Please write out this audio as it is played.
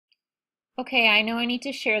Okay, I know I need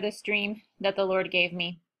to share this dream that the Lord gave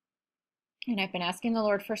me, and I've been asking the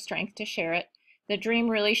Lord for strength to share it. The dream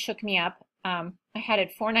really shook me up. I had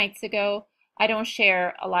it 4 nights ago. I don't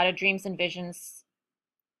share a lot of dreams and visions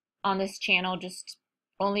on this channel, just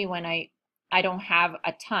only when I don't have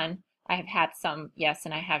a ton. I have had some, yes,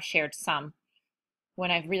 and I have shared some when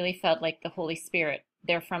I've really felt like the Holy Spirit.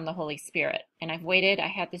 They're from the Holy Spirit. And I've waited. I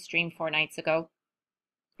had this dream 4 nights ago,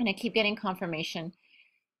 and I keep getting confirmation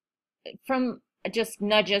from just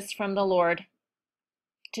nudges from the Lord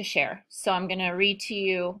to share. So I'm going to read to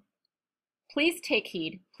you. Please take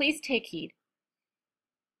heed. Please take heed.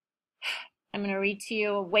 I'm going to read to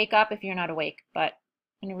you. Wake up if you're not awake, but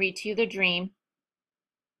I'm going to read to you the dream.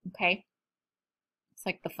 Okay? It's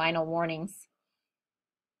like the final warnings.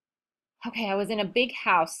 Okay, I was in a big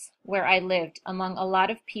house where I lived among a lot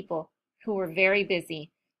of people who were very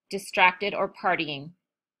busy, distracted, or partying.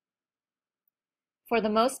 For the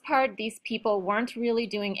most part, these people weren't really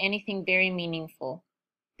doing anything very meaningful.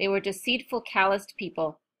 They were deceitful, calloused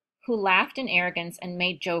people who laughed in arrogance and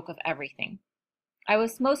made joke of everything. I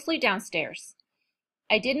was mostly downstairs.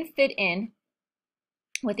 I didn't fit in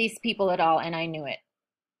with these people at all, and I knew it.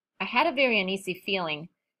 I had a very uneasy feeling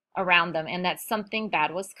around them and that something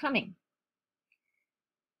bad was coming.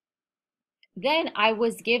 Then I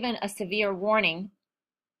was given a severe warning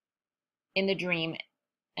in the dream,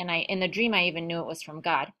 and in the dream I even knew it was from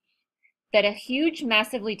God, that a huge,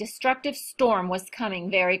 massively destructive storm was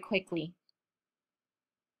coming very quickly.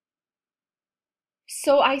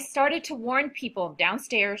 So I started to warn people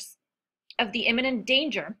downstairs of the imminent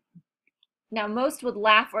danger. Now, most would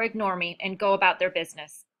laugh or ignore me and go about their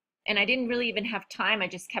business. And I didn't really even have time. I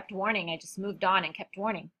just kept warning. I just moved on and kept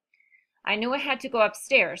warning. I knew I had to go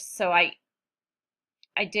upstairs, so I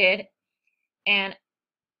did. And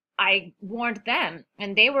I warned them,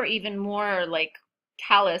 and they were even more like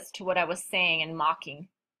callous to what I was saying and mocking.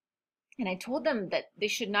 And I told them that they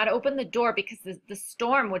should not open the door because the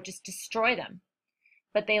storm would just destroy them.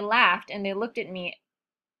 But they laughed and they looked at me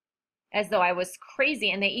as though I was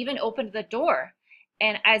crazy, and they even opened the door.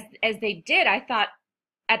 And as they did, I thought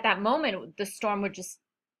at that moment the storm would just,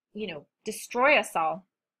 destroy us all.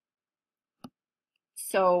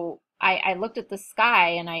 So I looked at the sky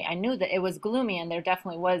and I knew that it was gloomy and there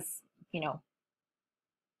definitely was,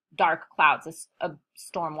 dark clouds. A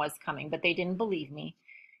storm was coming, but they didn't believe me.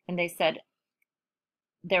 And they said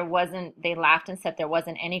they laughed and said there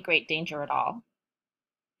wasn't any great danger at all.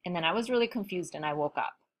 And then I was really confused and I woke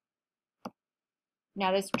up.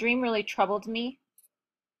 Now, this dream really troubled me.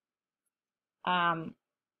 Um,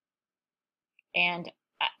 and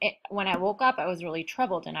when I woke up, I was really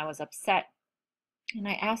troubled and I was upset. And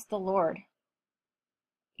I asked the Lord,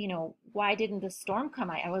 why didn't the storm come?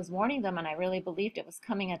 I was warning them and I really believed it was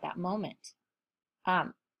coming at that moment.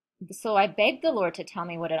 Um, so I begged the Lord to tell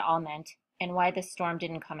me what it all meant and why the storm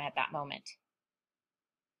didn't come at that moment.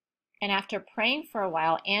 And after praying for a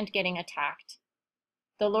while and getting attacked,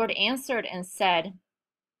 the Lord answered and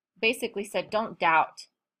basically said, don't doubt.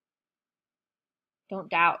 Don't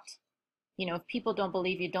doubt. If people don't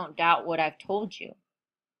believe you, don't doubt what I've told you.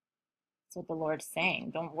 That's what the Lord's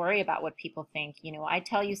saying. Don't worry about what people think. I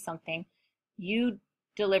tell you something, you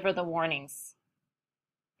deliver the warnings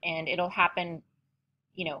and it'll happen,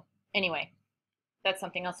 anyway. That's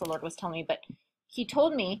something else the Lord was telling me, but he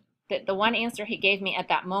told me that the one answer he gave me at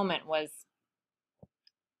that moment was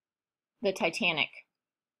the Titanic.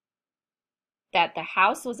 That the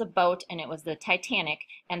house was a boat and it was the Titanic,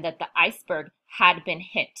 and that the iceberg had been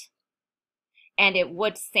hit and it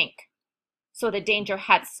would sink. So the danger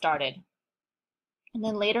had started. And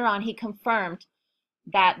then later on, he confirmed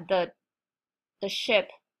that the ship,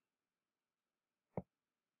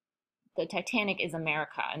 the Titanic, is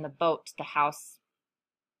America, and the house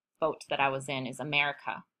boat that I was in is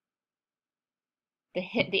America.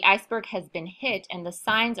 The iceberg has been hit, and the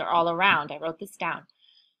signs are all around. I wrote this down.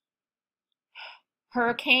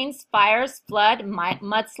 Hurricanes, fires, flood,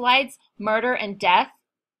 mudslides, murder and death,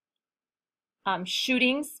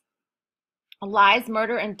 shootings, lies,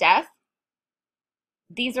 murder and death.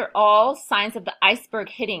 These are all signs of the iceberg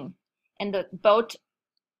hitting, and the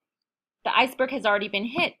iceberg has already been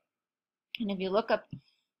hit. And if you look up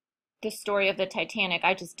the story of the Titanic,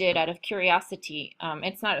 I just did out of curiosity.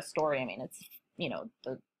 It's not a story. I mean, it's,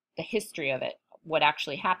 the history of it, what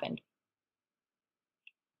actually happened.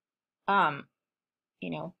 The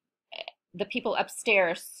people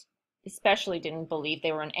upstairs especially didn't believe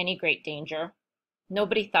they were in any great danger.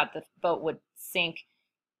 Nobody thought the boat would sink.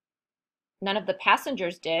 None of the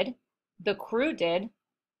passengers did. The crew did.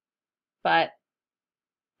 But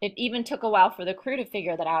it even took a while for the crew to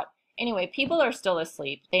figure that out. Anyway, people are still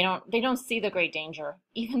asleep. They don't see the great danger,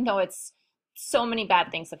 even though it's so many bad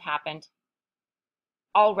things have happened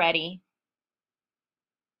already.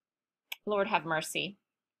 Lord have mercy.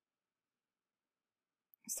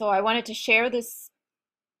 So I wanted to share this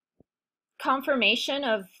confirmation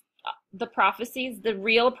of the prophecies, the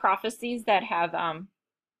real prophecies that have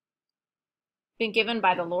been given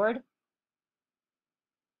by the Lord.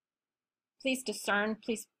 Please discern,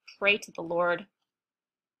 please pray to the Lord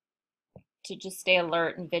to just stay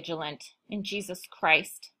alert and vigilant in Jesus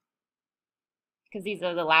Christ, because these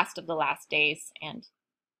are the last of the last days, and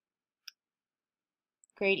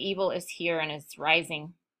great evil is here and is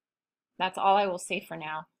rising. That's all I will say for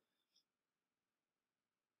now.